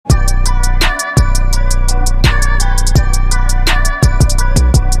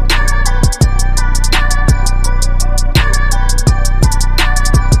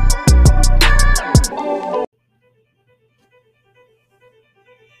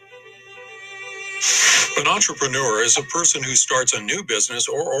An entrepreneur is a person who starts a new business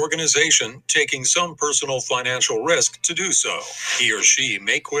or organization, taking some personal financial risk to do so. He or she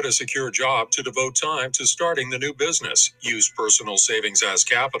may quit a secure job to devote time to starting the new business, use personal savings as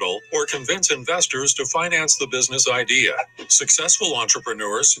capital, or convince investors to finance the business idea. Successful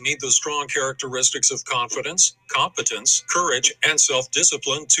entrepreneurs need the strong characteristics of confidence, competence, courage, and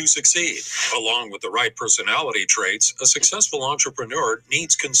self-discipline to succeed. Along with the right personality traits, a successful entrepreneur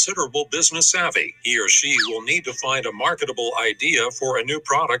needs considerable business savvy. He or she will need to find a marketable idea for a new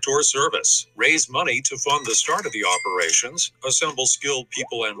product or service, raise money to fund the start of the operations, assemble skilled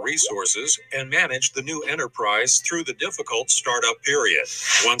people and resources, and manage the new enterprise through the difficult startup period.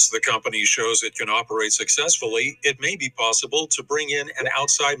 Once the company shows it can operate successfully, it may be possible to bring in an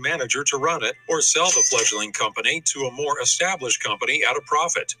outside manager to run it or sell the fledgling company to a more established company at a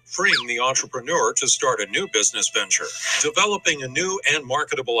profit, freeing the entrepreneur to start a new business venture. Developing a new and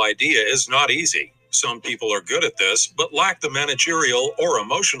marketable idea is not easy. Some people are good at this, but lack the managerial or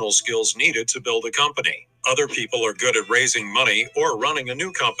emotional skills needed to build a company. Other people are good at raising money or running a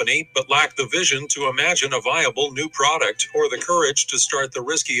new company, but lack the vision to imagine a viable new product or the courage to start the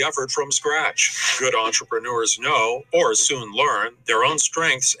risky effort from scratch. Good entrepreneurs know, or soon learn, their own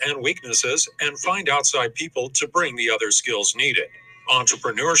strengths and weaknesses and find outside people to bring the other skills needed.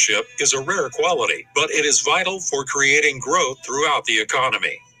 Entrepreneurship is a rare quality, but it is vital for creating growth throughout the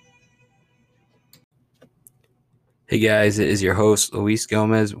economy. Hey guys, it is your host, Luis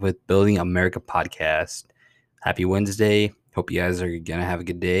Gomez with Building America Podcast. Happy Wednesday. Hope you guys are going to have a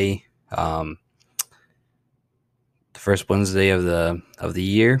good day. The first Wednesday of the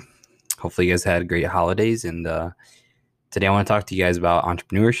year. Hopefully you guys had great holidays. And today I want to talk to you guys about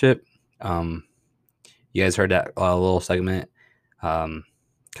entrepreneurship. You guys heard that little segment, kind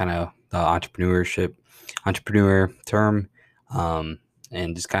of the entrepreneur term,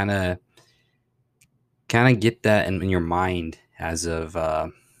 and just kind of get that in your mind as of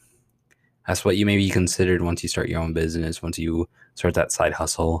that's what you maybe considered once you start your own business, once you start that side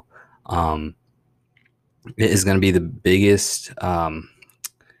hustle. It is going to be the biggest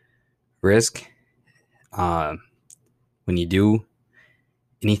risk when you do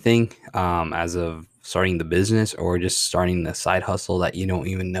anything as of starting the business or just starting the side hustle that you don't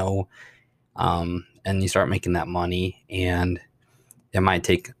even know, and you start making that money, and it might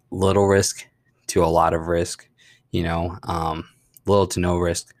take little risk to a lot of risk, little to no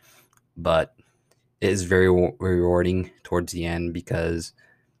risk, but it is very rewarding towards the end because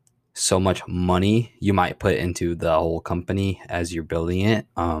so much money you might put into the whole company as you're building it.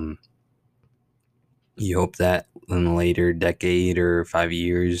 You hope that in a later decade or 5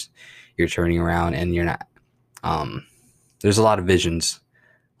 years, you're turning around and you're not. There's a lot of visions,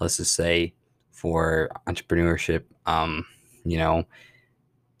 let's just say, for entrepreneurship.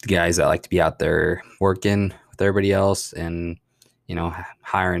 The guys that like to be out there working with everybody else and,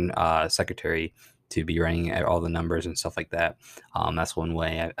 hiring a secretary to be running all the numbers and stuff like that. That's one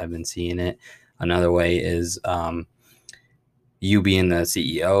way I've been seeing it. Another way is you being the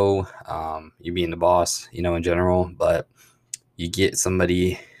CEO, you being the boss, in general, but you get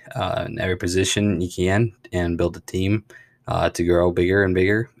somebody in every position you can and build a team to grow bigger and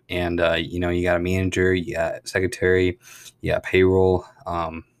bigger. And, you got a manager, you got secretary, you got payroll.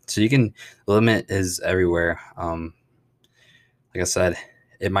 So you can, the limit is everywhere. Like I said,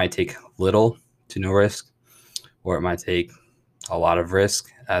 it might take little to no risk, or it might take a lot of risk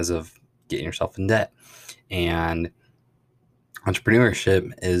as of getting yourself in debt. And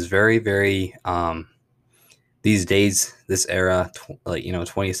entrepreneurship is very, very, these days, this era,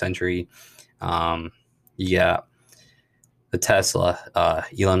 20th century, you got the Tesla,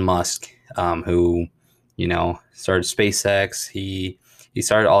 Elon Musk, who, started SpaceX. He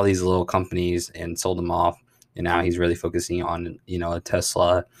started all these little companies and sold them off. And now he's really focusing on,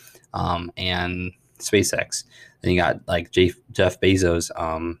 Tesla and SpaceX. Then you got like Jeff Bezos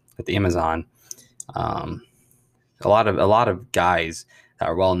with Amazon. A lot of guys that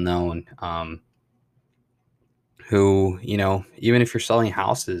are well known, who, even if you're selling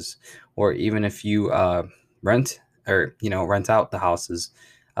houses or even if you rent out the houses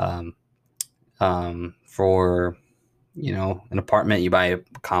for an apartment, you buy a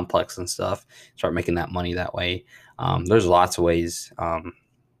complex and stuff, start making that money that way. There's lots of ways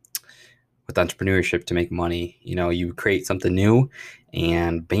with entrepreneurship to make money. You create something new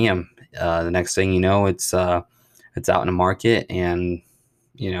and bam, the next thing you know, it's out in the market, and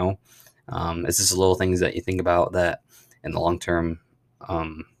it's just little things that you think about that in the long term,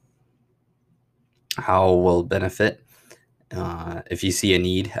 how will benefit. If you see a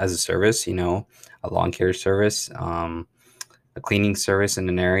need as a service, a lawn care service, a cleaning service in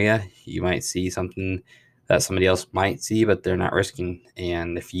an area, you might see something that somebody else might see, but they're not risking.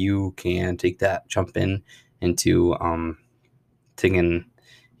 And if you can take that jump into taking,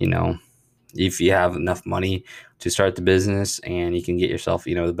 you know, if you have enough money to start the business and you can get yourself,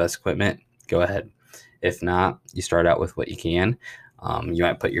 the best equipment, go ahead. If not, you start out with what you can. You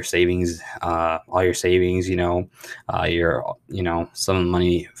might put your savings, all your savings, some of the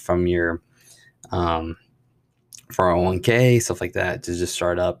money from your 401k, stuff like that, to just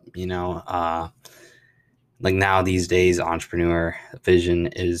start up. Like now these days, entrepreneur vision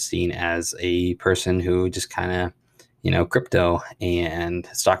is seen as a person who just kind of, crypto and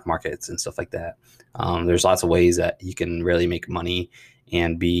stock markets and stuff like that. There's lots of ways that you can really make money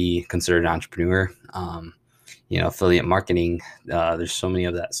and be considered an entrepreneur. Affiliate marketing, there's so many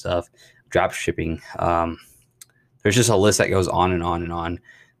of that stuff, drop shipping. There's just a list that goes on and on and on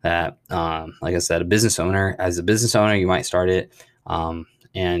that, like I said, as a business owner, you might start it.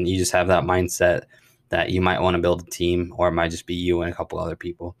 And you just have that mindset that you might want to build a team, or it might just be you and a couple other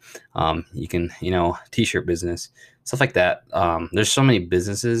people. You can, t-shirt business, stuff like that. There's so many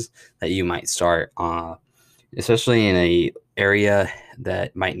businesses that you might start, especially in a area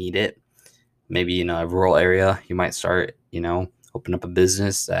that might need it. Maybe in a rural area, you might start, open up a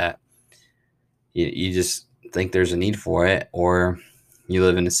business that you just think there's a need for it, or you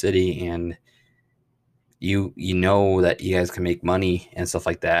live in a city and you know that you guys can make money and stuff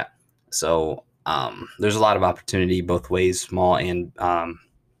like that. So there's a lot of opportunity both ways, small and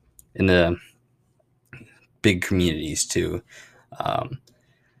in the big communities too.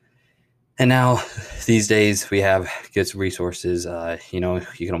 And now these days we have good resources. You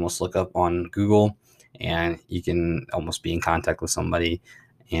can almost look up on Google and you can almost be in contact with somebody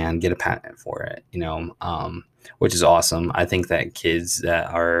and get a patent for it, which is awesome. I think that kids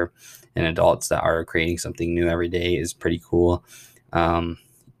that are and adults that are creating something new every day is pretty cool.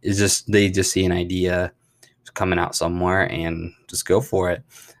 It's just, they just see an idea coming out somewhere and just go for it.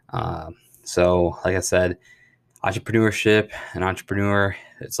 So like I said, entrepreneurship and entrepreneur,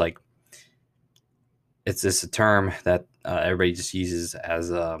 it's just a term that everybody just uses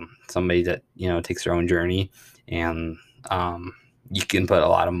as somebody that, takes their own journey, and you can put a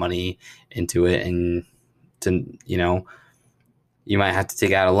lot of money into it, and you might have to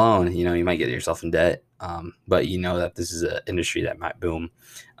take out a loan, you might get yourself in debt. But that this is an industry that might boom.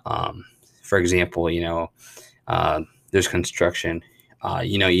 For example, there's construction,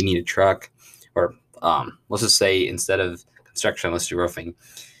 you need a truck, or let's just say instead of construction, let's do roofing.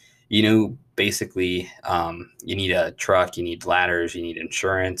 Basically, you need a truck, you need ladders, you need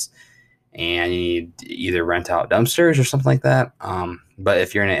insurance, and you need either rent out dumpsters or something like that. But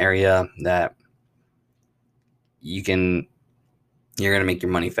if you're in an area that you're going to make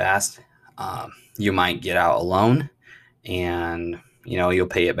your money fast, you might get out a loan, and, you'll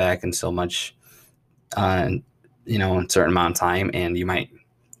pay it back in so much, in a certain amount of time, and you might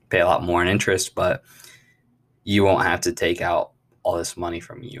pay a lot more in interest, but you won't have to take out all this money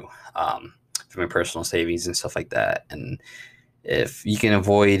from your personal savings and stuff like that. And if you can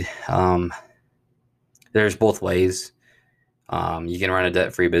avoid, there's both ways. You can run a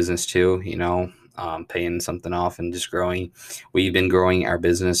debt-free business too, paying something off and just growing. We've been growing our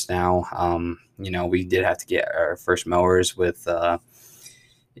business now. We did have to get our first mowers with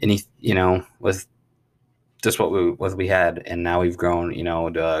with just what we had, and now we've grown,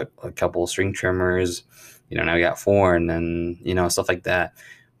 to a couple string trimmers. Now we got 4, and then stuff like that,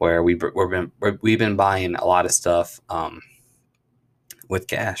 where we've been buying a lot of stuff with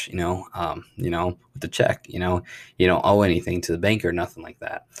cash, with the check. You don't owe anything to the bank or nothing like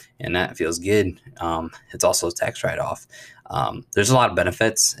that, and that feels good. It's also a tax write-off. There's a lot of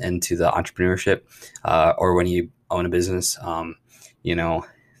benefits into the entrepreneurship, or when you own a business.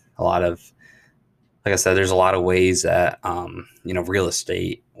 A lot of, like I said, there's a lot of ways that, real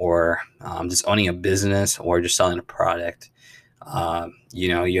estate, or just owning a business, or just selling a product.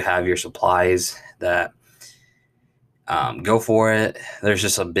 You have your supplies that go for it. There's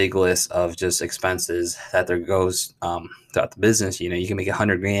just a big list of just expenses that there goes throughout the business. You can make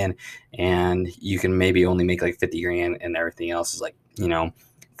 $100,000 and you can maybe only make like $50,000, and everything else is like,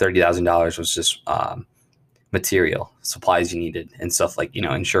 $30,000 was just material, supplies you needed, and stuff like,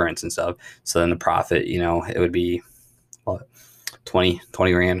 insurance and stuff. So then the profit, it would be what, 20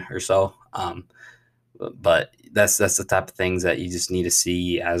 grand or so. But that's the type of things that you just need to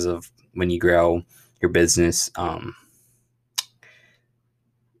see as of when you grow your business.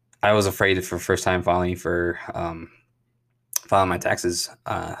 I was afraid for first time filing my taxes.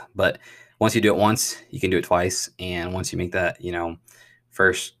 But once you do it once, you can do it twice. And once you make that,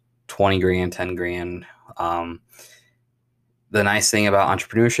 first 20 grand, 10 grand, the nice thing about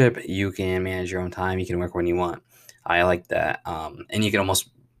entrepreneurship, you can manage your own time. You can work when you want. I like that. And you can almost,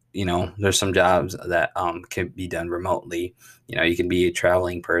 there's some jobs that can be done remotely. You can be a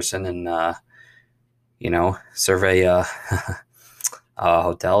traveling person and, survey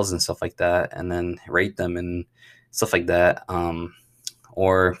hotels and stuff like that, and then rate them and stuff like that.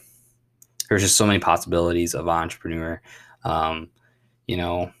 Or there's just so many possibilities of entrepreneur. Um,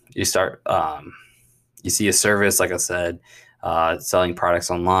 you start, you see a service, like I said, selling products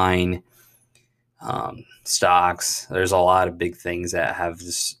online, stocks. There's a lot of big things that have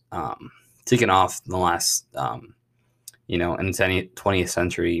just taken off in the last, in the 20th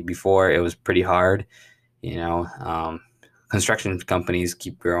century. Before, it was pretty hard. Construction companies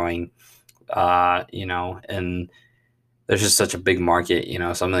keep growing, and there's just such a big market.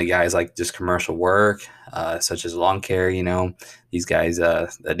 Some of the guys like just commercial work, such as lawn care. These guys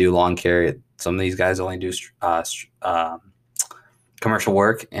that do lawn care, some of these guys only do commercial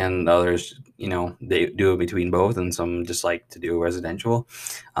work, and others, they do it between both, and some just like to do residential.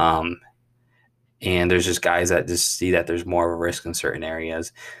 And there's just guys that just see that there's more of a risk in certain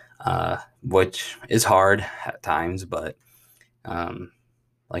areas, which is hard at times. But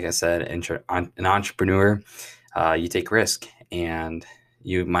like I said, an entrepreneur, you take risk, and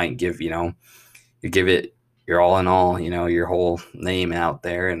you might give, you give it your all in all, your whole name out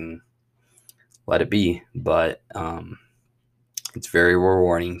there and let it be. But it's very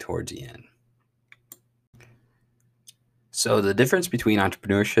rewarding towards the end. So the difference between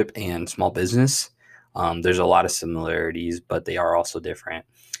entrepreneurship and small business, there's a lot of similarities, but they are also different.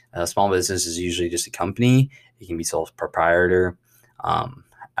 Small business is usually just a company. You can be sole proprietor,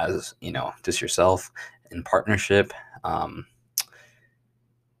 as just yourself. In partnership,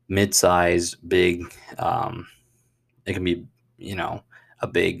 mid-size, big, it can be a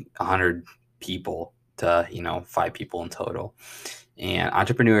big 100 people to 5 people in total. And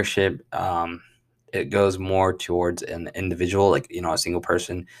entrepreneurship, it goes more towards an individual, like a single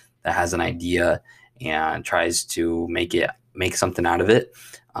person that has an idea and tries to make something out of it,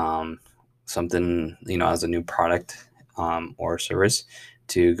 something as a new product or service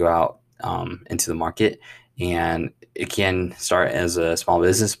to go out into the market. And it can start as a small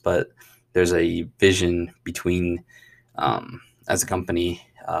business, but there's a vision between, as a company.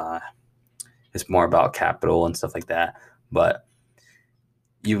 It's more about capital and stuff like that, but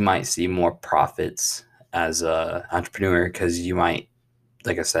you might see more profits as a entrepreneur because you might,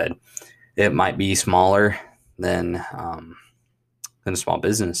 like I said, it might be smaller than a small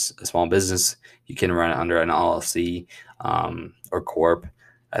business. A small business, you can run under an LLC, or corp,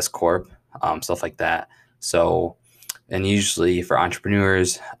 S corp, stuff like that. So, and usually for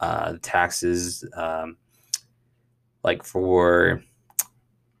entrepreneurs, the taxes, like for,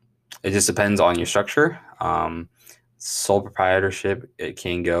 it just depends on your structure. Sole proprietorship, it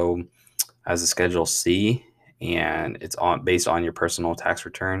can go as a Schedule C, and it's based on your personal tax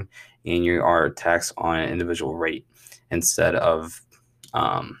return, and you are taxed on an individual rate instead of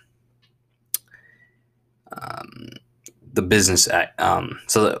the business act.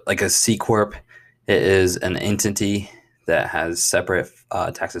 So like a C corp, it is an entity that has separate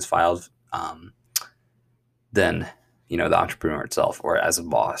taxes filed than the entrepreneur itself or as a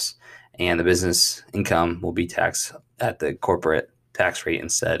boss, and the business income will be taxed at the corporate tax rate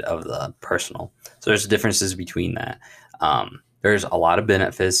instead of the personal. So there's differences between that. There's a lot of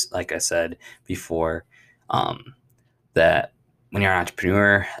benefits, like I said before, that when you're an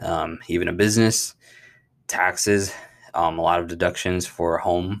entrepreneur, even a business, taxes, a lot of deductions for a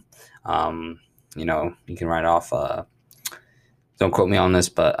home. You can write off, don't quote me on this,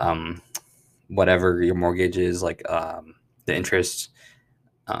 but whatever your mortgage is, like the interest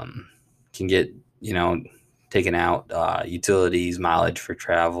can get, taken out, utilities, mileage for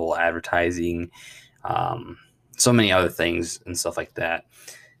travel, advertising, so many other things and stuff like that.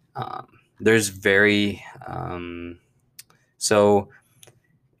 There's very, so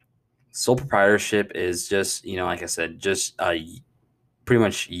sole proprietorship is just, like I said, just pretty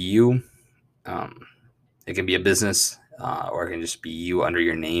much you. It can be a business, or it can just be you under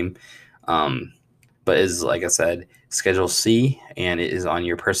your name. But is, like I said, Schedule C, and it is on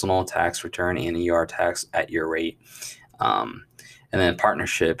your personal tax return, and you are taxed at your rate. And then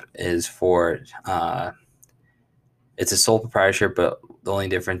partnership is for, it's a sole proprietorship, but the only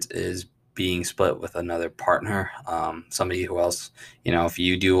difference is being split with another partner, somebody who else, if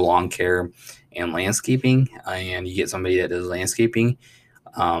you do lawn care and landscaping, and you get somebody that does landscaping,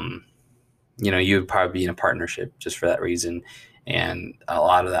 you would probably be in a partnership just for that reason. And a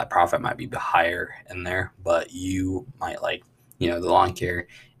lot of that profit might be higher in there, but you might like, the lawn care,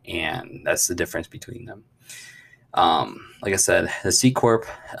 and that's the difference between them. Like I said, the C corp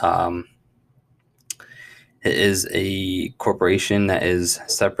um, is a corporation that is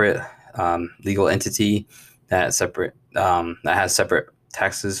separate legal entity that has separate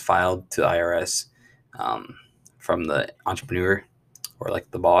taxes filed to the IRS from the entrepreneur or like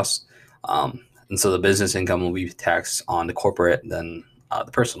the boss. And so the business income will be taxed on the corporate than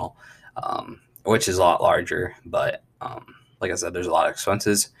the personal, which is a lot larger. But like I said, there's a lot of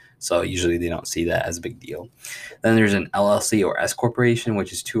expenses. So usually they don't see that as a big deal. Then there's an LLC or S corporation,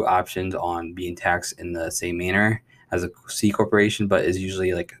 which is two options on being taxed in the same manner as a C corporation, but is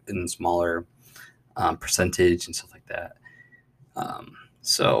usually like in smaller percentage and stuff like that.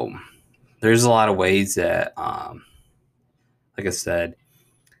 So there's a lot of ways that, like I said,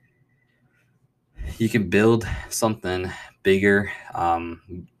 you can build something bigger.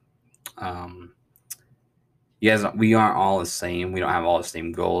 You guys, we aren't all the same. We don't have all the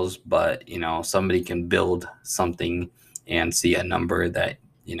same goals, but somebody can build something and see a number that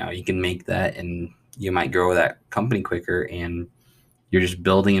you can make that, and you might grow that company quicker. And you're just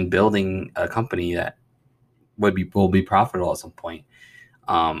building and building a company that will be profitable at some point.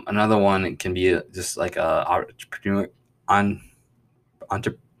 Another one can be just like a entrepreneur on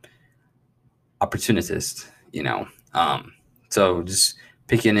entre, opportunist. So just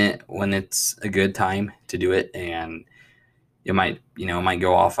picking it when it's a good time to do it, and it might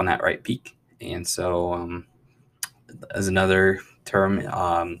go off on that right peak. And so as another term,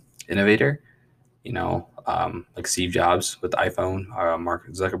 innovator, like Steve Jobs with iPhone, Mark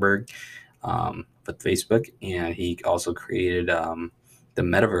Zuckerberg with Facebook, and he also created the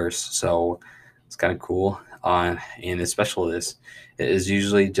metaverse. So it's kind of cool. And the specialist is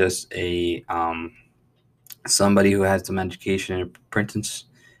usually just a somebody who has some education and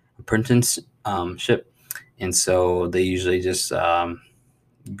apprenticeship, and so they usually just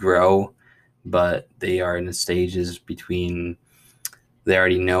grow, but they are in the stages between they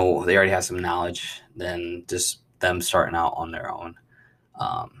already have some knowledge than just them starting out on their own.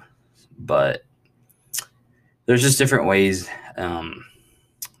 But there's just different ways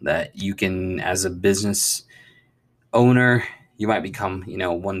that you can, as a business owner, you might become,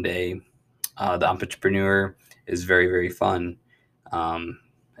 one day the entrepreneur is very, very fun.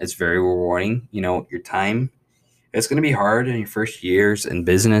 It's very rewarding. Your time, it's going to be hard in your first years in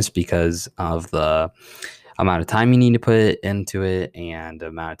business because of the amount of time you need to put into it and the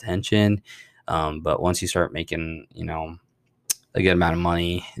amount of attention. But once you start making, a good amount of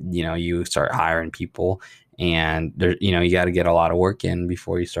money, you start hiring people, and there, you got to get a lot of work in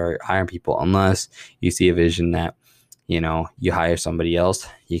before you start hiring people, unless you see a vision that, you hire somebody else,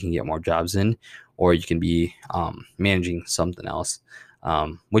 you can get more jobs in, or you can be managing something else,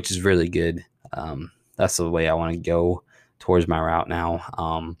 which is really good. That's the way I want to go towards my route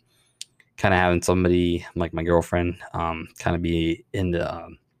now. Kind of having somebody like my girlfriend kind of be in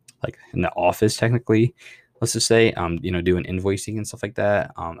the like in the office technically, let's just say, doing invoicing and stuff like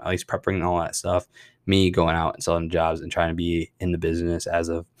that, at least prepping all that stuff, me going out and selling jobs and trying to be in the business as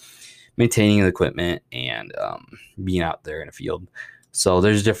of maintaining the equipment and being out there in the field. So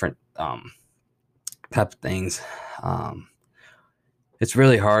there's different type of things. It's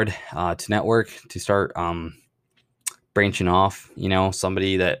really hard to network, to start branching off,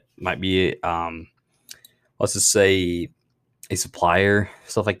 somebody that might be, let's just say, a supplier,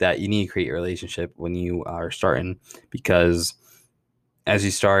 stuff like that. You need to create a relationship when you are starting, because as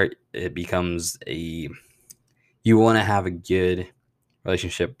you start, it becomes you want to have a good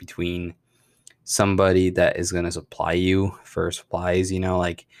relationship between somebody that is going to supply you for supplies,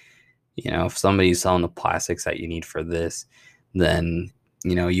 if somebody's selling the plastics that you need for this, then,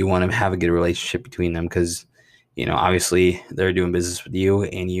 you want to have a good relationship between them, because, obviously they're doing business with you,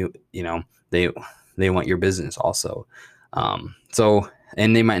 and they want your business also. So,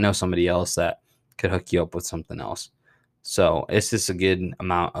 and they might know somebody else that could hook you up with something else. So it's just a good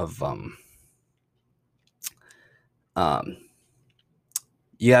amount of,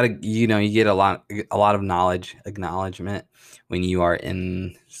 you gotta, you get a lot of knowledge, acknowledgement when you are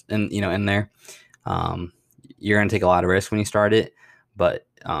in there. You're going to take a lot of risk when you start it, but,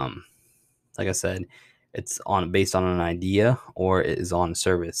 like I said, it's based on an idea, or it is on a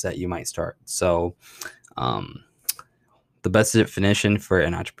service that you might start. So, the best definition for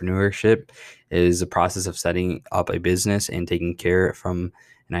an entrepreneurship is the process of setting up a business and taking care from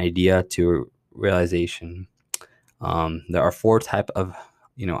an idea to realization. There are four type of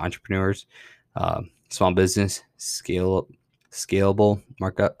entrepreneurs: small business, scalable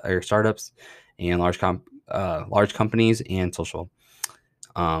market or startups, and large companies, and social.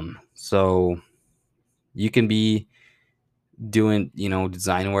 So you can be doing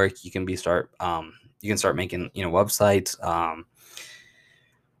design work. You can be you can start making, websites.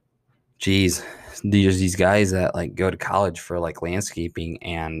 Geez, there's these guys that like go to college for like landscaping,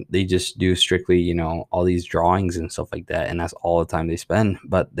 and they just do strictly, all these drawings and stuff like that. And that's all the time they spend,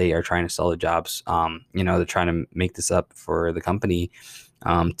 but they are trying to sell the jobs. They're trying to make this up for the company,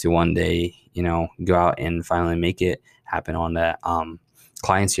 to one day, go out and finally make it happen on that,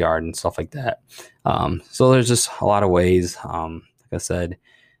 client's yard and stuff like that. So there's just a lot of ways. Like I said,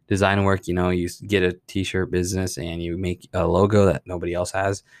 design work, you get a t-shirt business and you make a logo that nobody else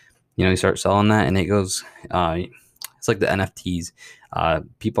has. You start selling that, and it goes, it's like the NFTs.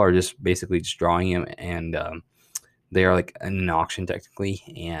 People are just basically just drawing them, and they are like in an auction technically,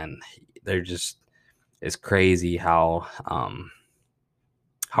 and they're just, it's crazy how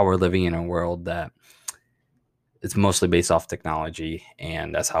we're living in a world that it's mostly based off technology,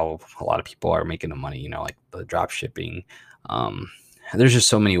 and that's how a lot of people are making the money, like the drop shipping. There's just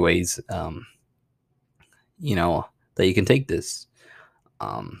so many ways, that you can take this.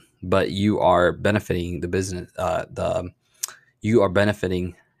 But you are benefiting the business, you are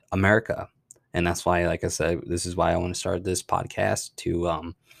benefiting America. And that's why, like I said, this is why I want to start this podcast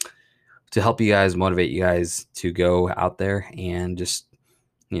to help you guys, motivate you guys to go out there and just,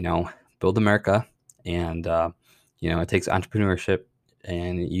 build America. And, it takes entrepreneurship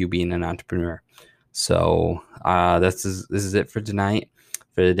and you being an entrepreneur. So this is it for tonight,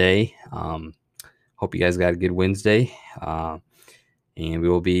 for today. Hope you guys got a good Wednesday. And we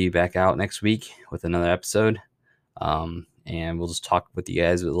will be back out next week with another episode. And we'll just talk with you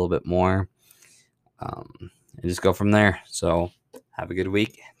guys a little bit more, and just go from there. So have a good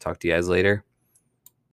week. Talk to you guys later.